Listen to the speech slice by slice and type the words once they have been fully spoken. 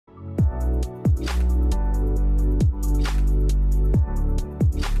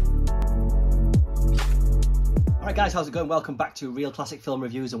Right guys, how's it going? Welcome back to Real Classic Film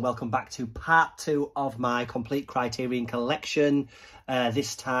Reviews and welcome back to part 2 of my complete Criterion collection.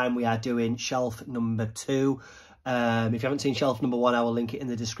 This time we are doing shelf number 2. If you haven't seen shelf number 1, I will link it in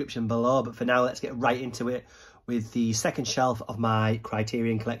the description below. But for now, let's get right into it with the second shelf of my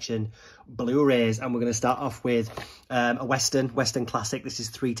Criterion collection Blu-rays. And we're going to start off with a Western classic. This is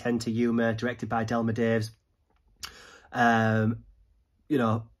 3:10 to Yuma, directed by Delmer Daves. You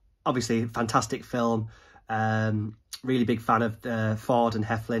know, obviously fantastic film. Really big fan of Ford and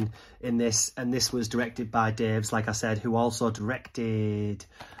Heflin in this, and this was directed by Daves, like I said, who also directed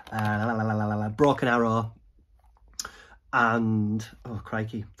Broken Arrow and, oh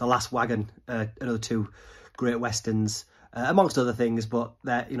crikey, The Last Wagon, another 2 great westerns, amongst other things, but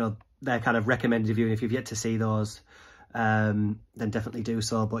they're, you know, they're kind of recommended viewing. If you've yet to see those, then definitely do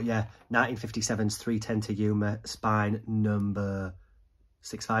so. But yeah, 1957's 3:10 to Yuma, spine number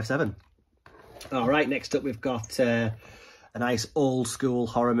 657. All right, next up we've got a nice old school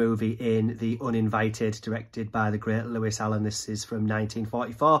horror movie in The Uninvited, directed by the great Lewis Allen. This is from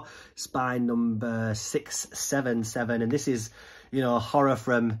 1944, spine number 677. And this is, you know, horror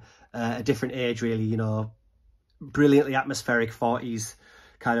from a different age, really, you know, brilliantly atmospheric 40s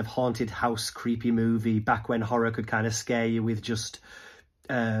kind of haunted house creepy movie, back when horror could kind of scare you with just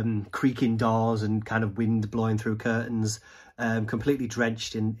creaking doors and kind of wind blowing through curtains, completely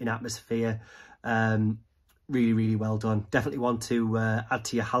drenched in atmosphere. Really well done. Definitely want to add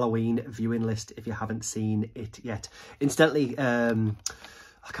to your Halloween viewing list if you haven't seen it yet. Incidentally, I can't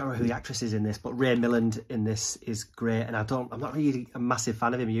remember who the actress is in this, but Ray Milland in this is great, and I'm not really a massive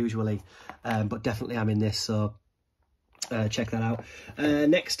fan of him usually, but definitely I'm in this, so check that out.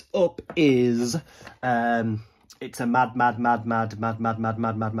 Next up is it's a mad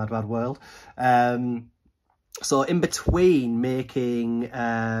world. So in between making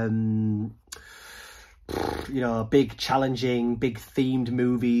you know, big challenging, big themed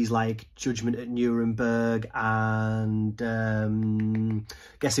movies like Judgment at Nuremberg and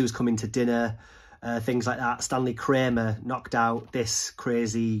Guess Who's Coming to Dinner, things like that, Stanley Kramer knocked out this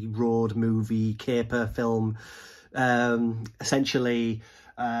crazy road movie caper film. Essentially,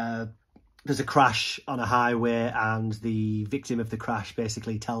 there's a crash on a highway and the victim of the crash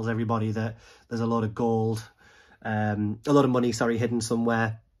basically tells everybody that there's a lot of gold, a lot of money, sorry, hidden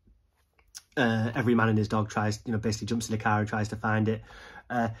somewhere. Every man and his dog tries, you know, basically jumps in the car and tries to find it.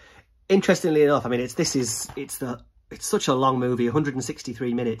 Interestingly enough, I mean, it's such a long movie,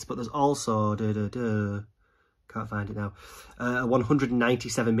 163 minutes, but there's also can't find it now, a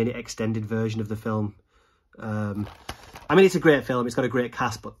 197-minute extended version of the film. I mean, it's a great film. It's got a great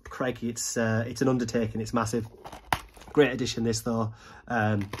cast, but crikey, it's an undertaking. It's massive. Great addition, this though.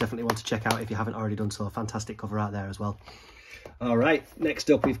 Definitely want to check out if you haven't already done so. Fantastic cover art there as well. All right,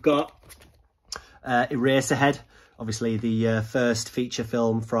 next up we've got Eraserhead, obviously the first feature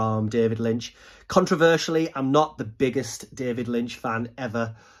film from David Lynch. Controversially, I'm not the biggest David Lynch fan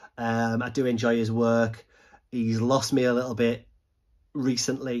ever. I do enjoy his work. He's lost me a little bit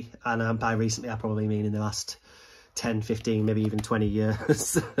recently, and by recently I probably mean in the last 10, 15, maybe even 20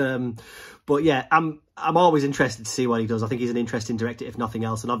 years. But yeah, I'm always interested to see what he does. I think he's an interesting director, if nothing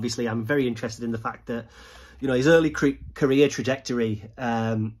else. And obviously I'm very interested in the fact that, you know, his early career trajectory,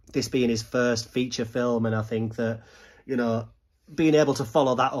 this being his first feature film, and I think that, you know, being able to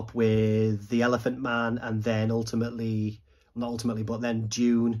follow that up with The Elephant Man and then but then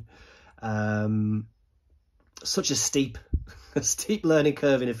Dune, such a steep learning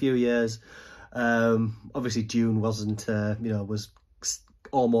curve in a few years. Obviously Dune wasn't, you know, was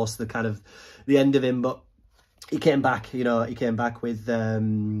almost the kind of the end of him, but he came back, you know, with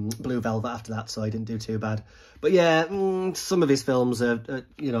Blue Velvet after that, so he didn't do too bad. But yeah, some of his films are,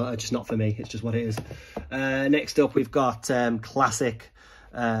 you know, are just not for me. It's just what it is. Next up, we've got classic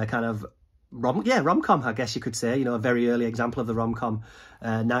kind of rom-com, I guess you could say. You know, a very early example of the rom-com.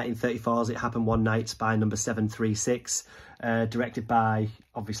 1934's It Happened One Night, spine number 736, directed by,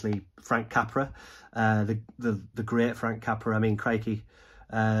 obviously, Frank Capra, the great Frank Capra. I mean, crikey.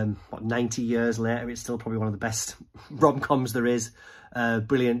 90 years later, it's still probably one of the best rom-coms there is.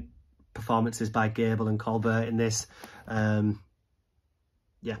 Brilliant performances by Gable and Colbert in this.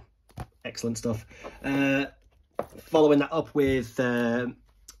 Yeah, excellent stuff. Following that up with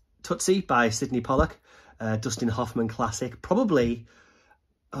Tootsie by Sidney Pollack, Dustin Hoffman classic. Probably,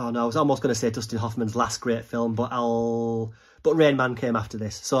 oh no, I was almost going to say Dustin Hoffman's last great film, but Rain Man came after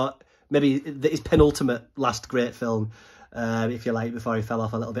this. So maybe his penultimate last great film, if you like, before he fell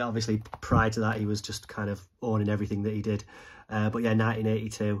off a little bit. Obviously, prior to that, he was just kind of owning everything that he did. But yeah,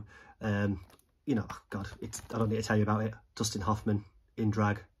 1982. You know, oh God, I don't need to tell you about it. Dustin Hoffman in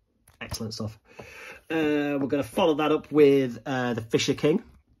drag. excellent stuff. We're going to follow that up with The Fisher King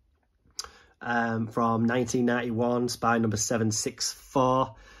from 1991, spine number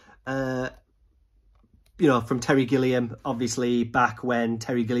 764. You know, from Terry Gilliam, obviously back when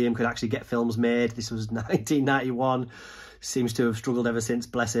Terry Gilliam could actually get films made. This was 1991. Seems to have struggled ever since,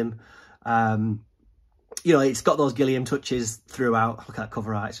 bless him. You know, it's got those Gilliam touches throughout. Look at that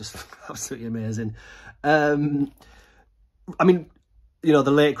cover art, it's just absolutely amazing. I mean, you know, the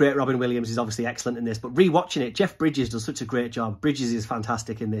late, great Robin Williams is obviously excellent in this, but rewatching it, Jeff Bridges does such a great job. Bridges is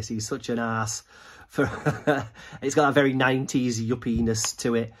fantastic in this. He's such an arse. It's got a very 90s yuppie-ness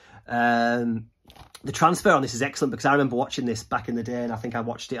to it. The transfer on this is excellent because I remember watching this back in the day, and I think I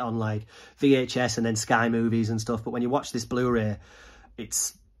watched it on like VHS and then Sky Movies and stuff. But when you watch this Blu-ray,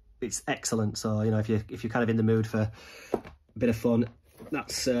 it's excellent. So, you know, if you're kind of in the mood for a bit of fun,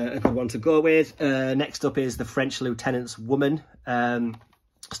 that's a good one to go with. Next up is The French Lieutenant's Woman, starring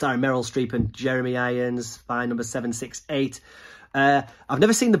Meryl Streep and Jeremy Irons, fine number 768. I've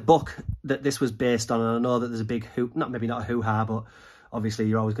never seen the book that this was based on, and I know that there's a big maybe not a hoo-ha, but obviously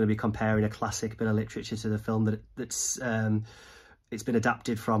you're always going to be comparing a classic bit of literature to the film that's it's been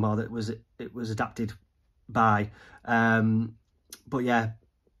adapted from, or that it was adapted by. But yeah,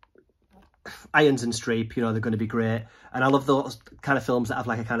 Irons and Streep, you know, they're going to be great. And I love those kind of films that have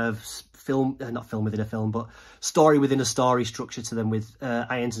like a kind of not film within a film, but story within a story structure to them, with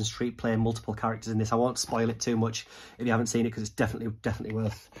Irons and Streep playing multiple characters in this. I won't spoil it too much if you haven't seen it, because it's definitely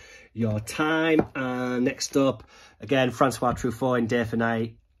worth your time. Next up, again, Francois Truffaut in Day for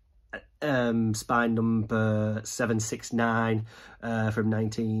Night, spine number 769 from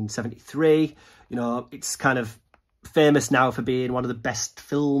 1973. You know, it's kind of famous now for being one of the best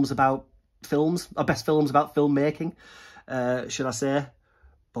films about filmmaking, should I say.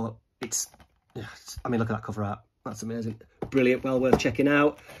 But I mean, look at that cover art. That's amazing. Brilliant. Well worth checking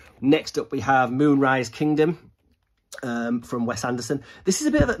out. Next up, we have Moonrise Kingdom from Wes Anderson. This is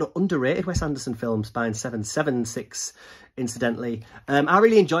a bit of an underrated Wes Anderson film, spine 776, incidentally. I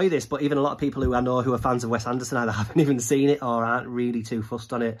really enjoy this, but even a lot of people who I know who are fans of Wes Anderson either haven't even seen it or aren't really too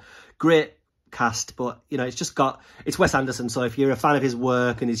fussed on it. Great cast, but you know, it's Wes Anderson, so if you're a fan of his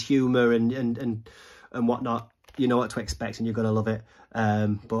work and his humor and whatnot, you know what to expect and you're gonna love it.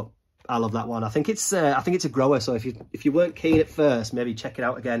 But I love that one. I think it's a grower, so if you weren't keen at first, maybe check it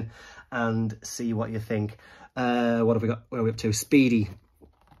out again and see what you think. What have we got? Where are we up to? Speedy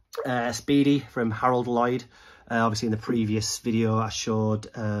from Harold Lloyd. Obviously in the previous video I showed,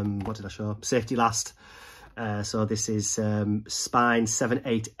 what did I show? Safety Last. So this is spine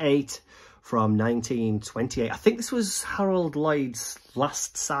 788 from 1928. I think this was Harold Lloyd's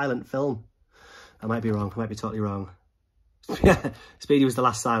last silent film. I might be wrong. I might be totally wrong. Speedy was the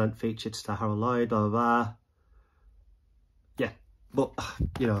last silent feature to star Harold Lloyd, blah, blah, blah. Yeah, but,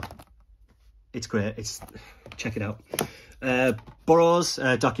 you know, it's great. Check it out. Burroughs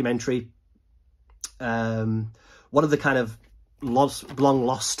documentary. One of the kind of long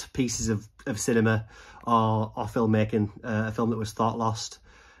lost pieces of cinema or filmmaking. A film that was thought lost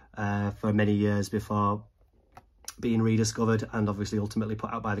for many years before being rediscovered, and obviously ultimately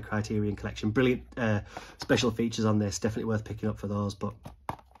put out by the Criterion Collection. Brilliant special features on this, definitely worth picking up for those, but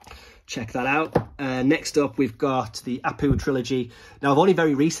check that out. Next up, we've got the Apu trilogy. Now, I've only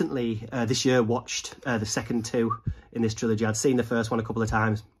very recently this year watched the second two in this trilogy. I'd seen the first one a couple of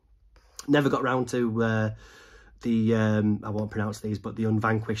times, never got round to I won't pronounce these, but The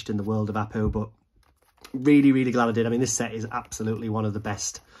Unvanquished and The World of Apu, but really glad I did. I mean, this set is absolutely one of the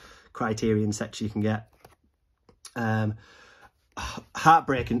best Criterion sets you can get.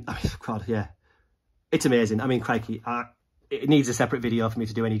 Heartbreaking. Oh, God, yeah, it's amazing. I mean, crikey, it needs a separate video for me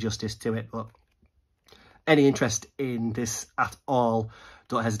to do any justice to it, but any interest in this at all,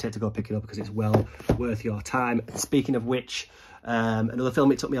 don't hesitate to go pick it up because it's well worth your time. Speaking of which, another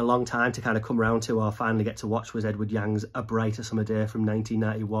film it took me a long time to kind of come around to or finally get to watch was Edward Yang's A Brighter Summer Day from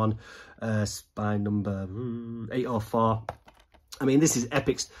 1991, spine number 804. I mean, this is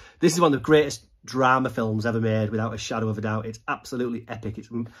epic. This is one of the greatest drama films ever made, without a shadow of a doubt. It's absolutely epic. It's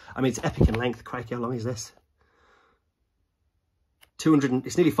epic in length. Crikey, how long is this? 200.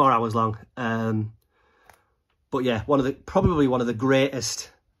 It's nearly 4 hours long. But yeah, probably one of the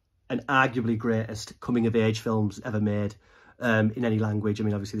greatest and arguably greatest coming of age films ever made in any language. I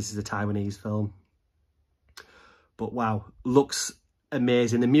mean, obviously this is a Taiwanese film, but wow, looks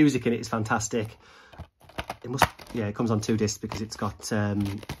amazing. The music in it is fantastic. It comes on 2 discs because it's got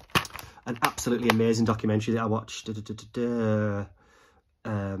an absolutely amazing documentary that I watched. Our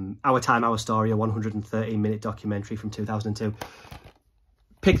Time, Our Story, a 113-minute documentary from 2002.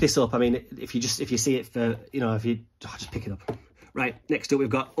 Pick this up. I mean, if you see it for, you know, just pick it up. Right, next up we've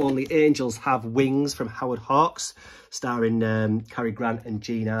got Only Angels Have Wings from Howard Hawks, starring Cary Grant and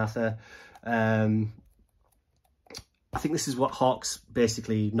Jean Arthur. I think this is what Hawks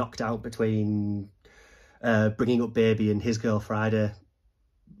basically knocked out between Bringing Up Baby and His Girl Friday.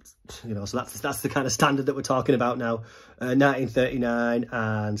 You know, so that's the kind of standard that we're talking about now. 1939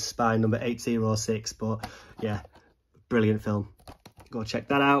 and Spine number 806. But yeah, brilliant film. Go check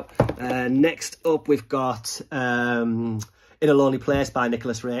that out. Next up we've got In a Lonely Place by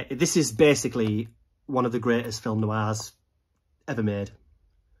Nicholas Ray. This is basically one of the greatest film noirs ever made.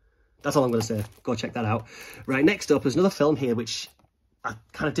 That's all I'm going to say. Go check that out. Right, next up is another film here which I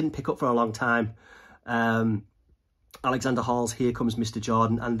kind of didn't pick up for a long time. Alexander Hall's Here Comes Mr.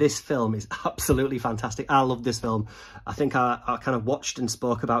 Jordan, and this film is absolutely fantastic. I love this film. I think I kind of watched and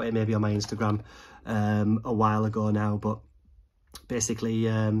spoke about it maybe on my Instagram a while ago now, but basically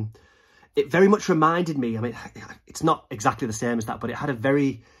it very much reminded me, I mean, it's not exactly the same as that, but it had a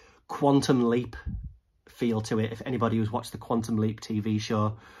very Quantum Leap feel to it, if anybody who's watched the Quantum Leap TV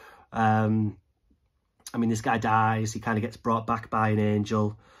show. I mean, this guy dies, he kind of gets brought back by an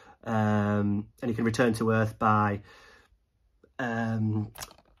angel, and he can return to Earth by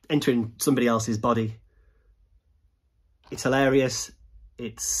entering somebody else's body. It's hilarious,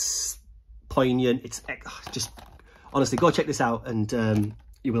 it's poignant, it's just, honestly, go check this out and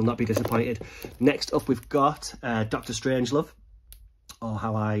you will not be disappointed. Next up we've got Dr. Strangelove, or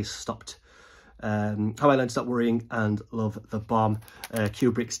How I Learned to Stop Worrying and Love the Bomb.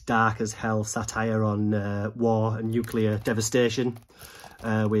 Kubrick's dark as hell satire on war and nuclear devastation,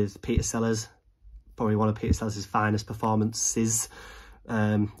 with Peter Sellers, probably one of Peter Sellers' finest performances,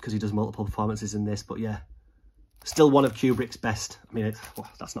 because he does multiple performances in this, but yeah, still one of Kubrick's best. I mean, well,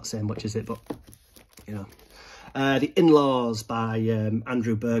 that's not saying much, is it? But, you know. The In-Laws by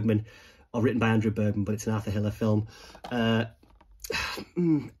Andrew Bergman, or written by Andrew Bergman, but it's an Arthur Hiller film. I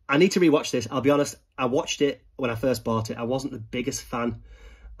need to rewatch this. I'll be honest, I watched it when I first bought it. I wasn't the biggest fan,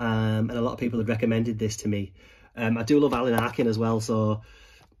 and a lot of people had recommended this to me. I do love Alan Arkin as well, so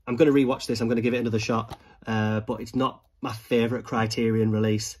I'm going to rewatch this. I'm going to give it another shot, but it's not my favourite Criterion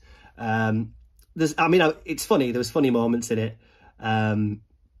release. It's funny. There was funny moments in it,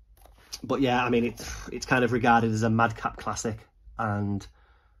 but yeah, I mean, it's kind of regarded as a madcap classic, and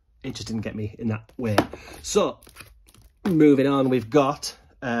it just didn't get me in that way. So, moving on, we've got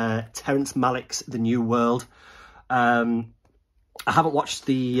Terrence Malick's The New World. I haven't watched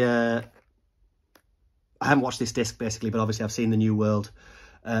this disc basically, but obviously I've seen The New World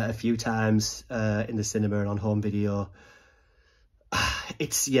a few times in the cinema and on home video.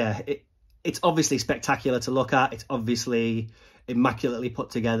 It's obviously spectacular to look at. It's obviously immaculately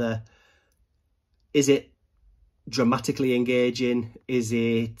put together. Is it dramatically engaging? Is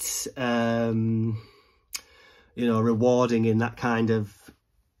it rewarding in that kind of,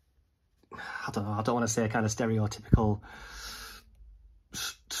 I don't want to say kind of stereotypical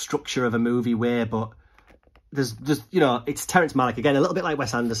structure of a movie way, but there's it's Terrence Malick again, a little bit like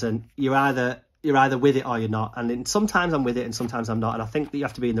Wes Anderson. You're either with it or you're not, and then sometimes I'm with it and sometimes I'm not, and I think that you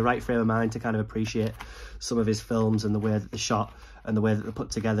have to be in the right frame of mind to kind of appreciate some of his films and the way that they're shot and the way that they're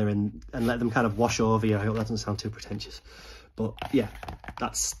put together, and let them kind of wash over you. I hope that doesn't sound too pretentious, but yeah,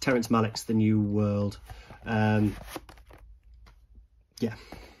 that's Terrence Malick's The New World.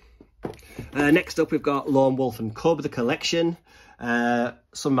 Next up we've got Lone Wolf and Cub, the collection.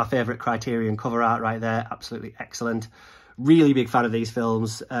 Some of my favourite Criterion cover art right there, absolutely excellent. Really big fan of these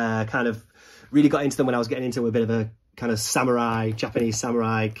films. Kind of really got into them when I was getting into a bit of a kind of Japanese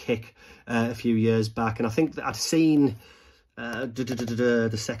samurai kick a few years back, and I think that I'd seen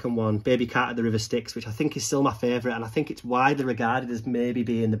the second one, Baby Cat at the River Styx, which I think is still my favourite, and I think it's widely regarded as maybe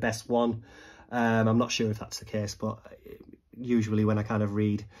being the best one. I'm not sure if that's the case, but usually when I kind of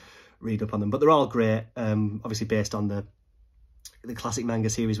read up on them, but they're all great. Obviously based on the classic manga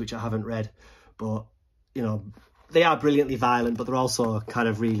series, which I haven't read, but you know, they are brilliantly violent, but they're also kind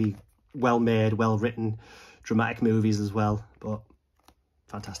of really well made, well written, dramatic movies as well. But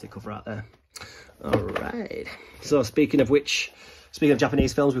fantastic cover art there. All right. So speaking of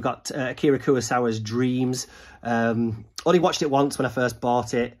Japanese films, we've got Akira Kurosawa's Dreams. Only watched it once when I first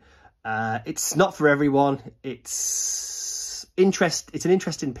bought it. It's not for everyone. It's an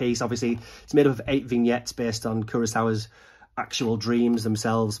interesting piece. Obviously, it's made up of 8 vignettes based on Kurosawa's actual dreams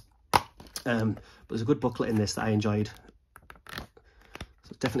themselves. But there's a good booklet in this that I enjoyed. So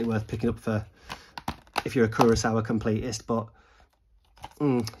it's definitely worth picking up for if you're a Kurosawa completist. But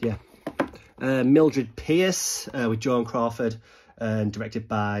yeah. Mildred Pierce with Joan Crawford, and directed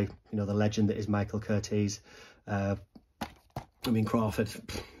by, the legend that is Michael Curtiz. Crawford,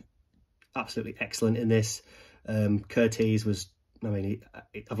 absolutely excellent in this. Curtiz was I mean,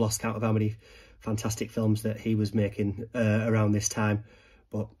 I've lost count of how many fantastic films that he was making around this time.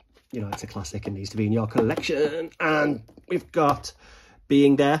 But, you know, it's a classic and needs to be in your collection. And we've got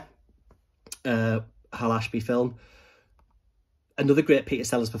Being There, Hal Ashby film. Another great Peter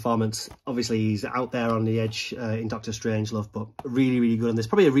Sellers performance. Obviously, he's out there on the edge in Doctor Strangelove, but really, really good on this.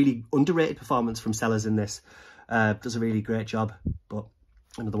 Probably a really underrated performance from Sellers in this. Does a really great job, but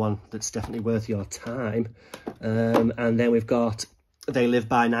another one that's definitely worth your time. And then we've got They Live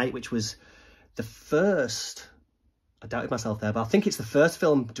by Night, which was the first, I doubted myself there, but I think it's the first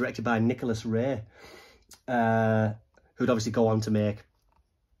film directed by Nicholas Ray, who'd obviously go on to make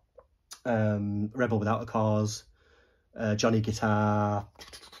Rebel Without a Cause, Johnny Guitar,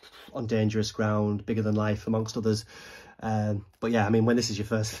 On Dangerous Ground, Bigger Than Life, amongst others. But yeah, I mean, when this is your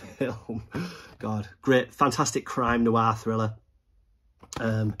first film, God, great, fantastic crime noir thriller.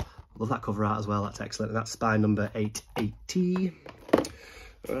 Love that cover art as well, that's excellent. And that's Spy number 880.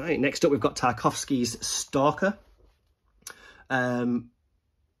 All right, next up we've got Tarkovsky's Stalker.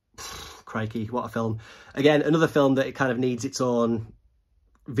 Crikey, what a film. Again, another film that it kind of needs its own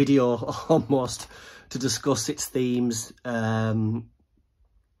video almost to discuss its themes,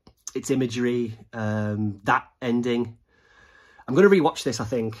 its imagery, that ending. I'm going to rewatch this, I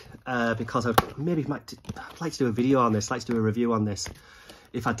think, because I'd like to do a video on this, like to do a review on this,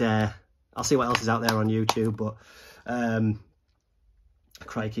 if I dare. I'll see what else is out there on YouTube, but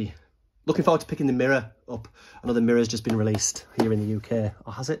crikey. Looking forward to picking The Mirror up. I know The Mirror's just been released here in the UK.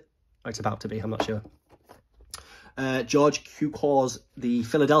 Or has it? Oh, it's about to be, I'm not sure. George Cukor's The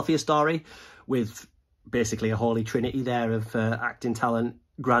Philadelphia Story, with basically a holy trinity there of acting talent.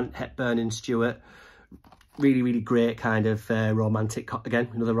 Grant, Hepburn and Stewart. Really, really great kind of romantic, again,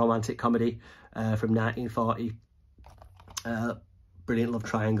 another romantic comedy from 1940. Brilliant love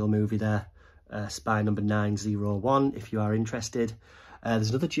triangle movie there. Spy number 901, if you are interested.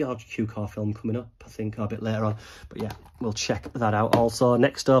 There's another George Cukor film coming up, I think, a bit later on. But yeah, we'll check that out also.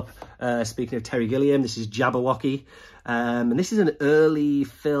 Next up, speaking of Terry Gilliam, this is Jabberwocky. And this is an early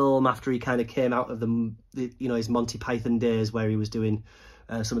film after he kind of came out of the you know, his Monty Python days, where he was doing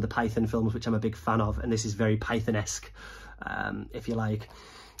some of the Python films, which I'm a big fan of. And this is very Python-esque, if you like.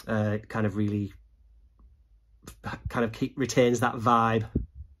 Kind of really retains that vibe,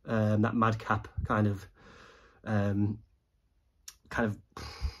 that madcap kind of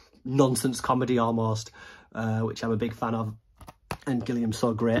nonsense comedy almost, which I'm a big fan of, and Gilliam's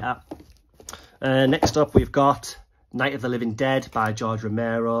so great at. Next up we've got Night of the Living Dead by George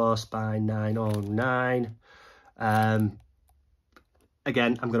Romero, Spy 909.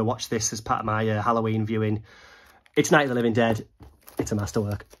 Again, I'm going to watch this as part of my Halloween viewing. It's Night of the Living Dead. It's a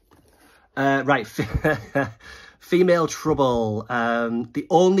masterwork. Right, Female Trouble. The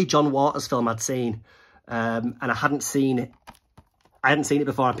only John Waters film I'd seen, and I hadn't seen it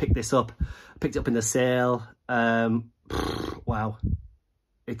before I picked this up. I picked it up in the sale. Wow.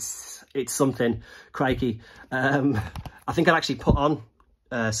 It's something. Crikey. I think I'd actually put on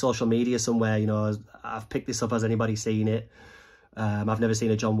social media somewhere, you know, I've picked this up, has anybody seen it? I've never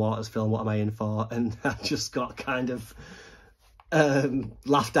seen a John Waters film, what am I in for? And I just got kind of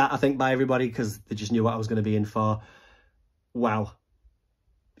laughed at, I think, by everybody, because they just knew what I was going to be in for. Wow.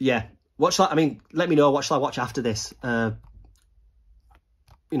 Yeah. What shall I mean, let me know, what shall I watch after this? You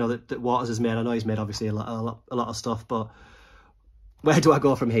know, that Waters has made. I know he's made, obviously, a lot of stuff, but where do I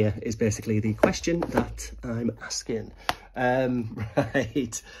go from here is basically the question that I'm asking.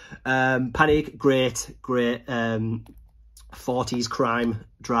 Right. Panic, great 40s crime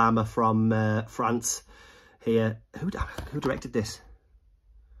drama from France here. Who directed this?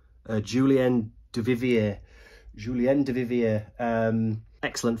 Julien Duvivier.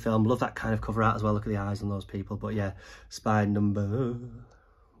 Excellent film. Love that kind of cover art as well. Look at the eyes on those people. But yeah, Spy number...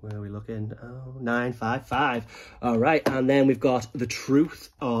 Where are we looking? Oh, 955. All right, and then we've got The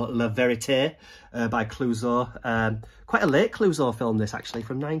Truth, or La Vérité, by Clouzot. Quite a late Clouzot film, this, actually,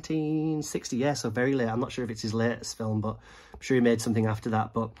 from 1960. Yeah, so very late. I'm not sure if it's his latest film, but I'm sure he made something after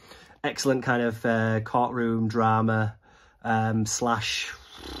that. But excellent kind of courtroom drama slash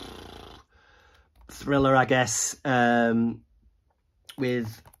thriller, I guess, with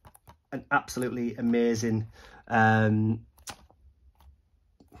an absolutely amazing...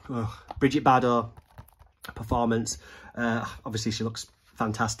 Brigitte Bardot performance. Obviously she looks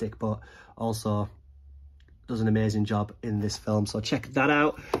fantastic, but also does an amazing job in this film, so check that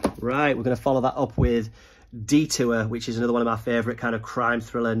out. Right, we're going to follow that up with Detour, which is another one of my favourite kind of crime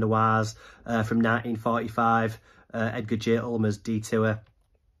thriller noirs from 1945. Edgar J. Ulmer's Detour.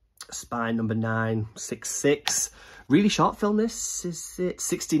 Spy number 966. Really short film, this. Is it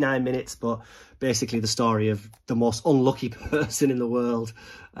 69 minutes, but basically the story of the most unlucky person in the world.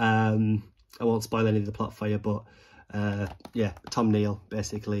 I won't spoil any of the plot for you, but yeah, Tom Neal,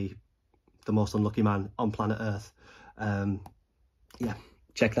 basically the most unlucky man on planet Earth. Yeah,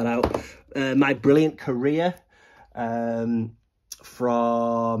 check that out. My Brilliant Career,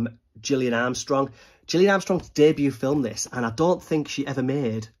 from Gillian Armstrong. Gillian Armstrong's debut film, this, and I don't think she ever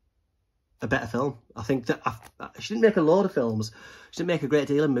made a better film. I think that she didn't make a load of films. She didn't make a great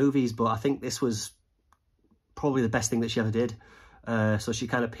deal of movies, but I think this was probably the best thing that she ever did. So she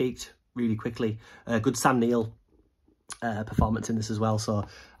kind of peaked really quickly. Good Sam Neill performance in this as well. So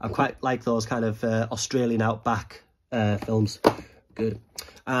I quite like those kind of Australian outback films. Good.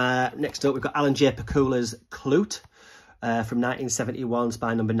 Next up, we've got Alan J. Pakula's Clute from 1971,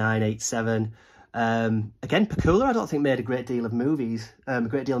 spy number 987. Again, Pakula, I don't think made a great deal of movies,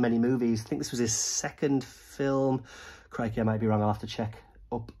 many movies. I think this was his second film. Crikey, I might be wrong. I'll have to check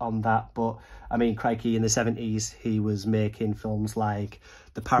up on that. But I mean, crikey, in the 70s, he was making films like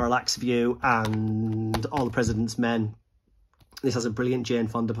The Parallax View and All the President's Men. This has a brilliant Jane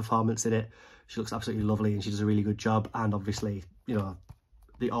Fonda performance in it. She looks absolutely lovely and she does a really good job. And obviously, you know,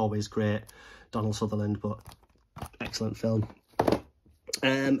 the always great Donald Sutherland, but excellent film.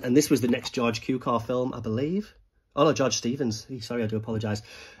 And this was the next George Cukor film, I believe. Oh no, George Stevens. Sorry, I do apologise.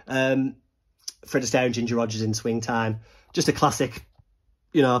 Fred Astaire and Ginger Rogers in Swing Time. Just a classic,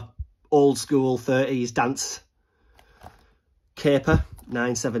 you know, old school 30s dance caper.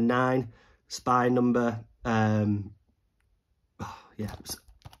 979. Spy number. Yeah,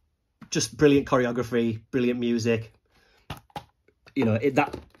 just brilliant choreography, brilliant music. You know,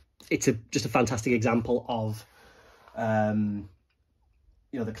 it's just a fantastic example of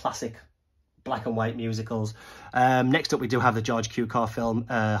you know, the classic black and white musicals. Next up, we do have the George Cukor film,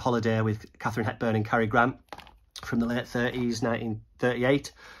 Holiday, with Katharine Hepburn and Cary Grant from the late 30s,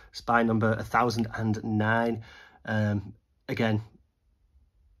 1938, spy number 1009. Again,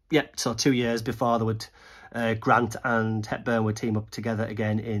 yeah, so 2 years before they would, Grant and Hepburn would team up together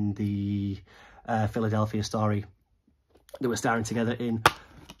again in the Philadelphia story. They were starring together in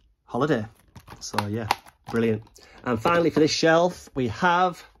Holiday. So yeah, brilliant. And finally, for this shelf, we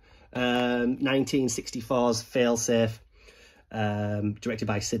have 1964's Failsafe, directed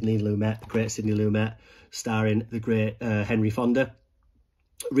by Sidney Lumet, the great Sidney Lumet, starring the great Henry Fonda.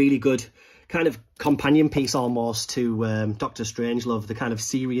 Really good kind of companion piece almost to Dr. Strangelove, the kind of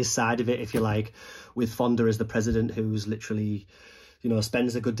serious side of it, if you like, with Fonda as the president, who's literally, you know,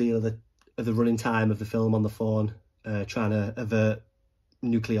 spends a good deal of the running time of the film on the phone, trying to avert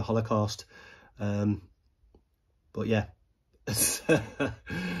nuclear holocaust. But yeah, as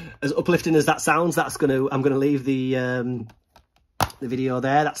uplifting as that sounds, I'm gonna leave the video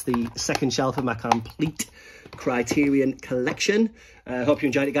there. That's the second shelf of my complete Criterion collection. I hope you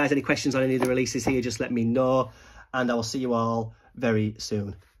enjoyed it, guys. Any questions on any of the releases here, just let me know, and I will see you all very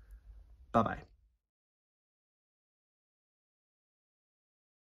soon. Bye bye.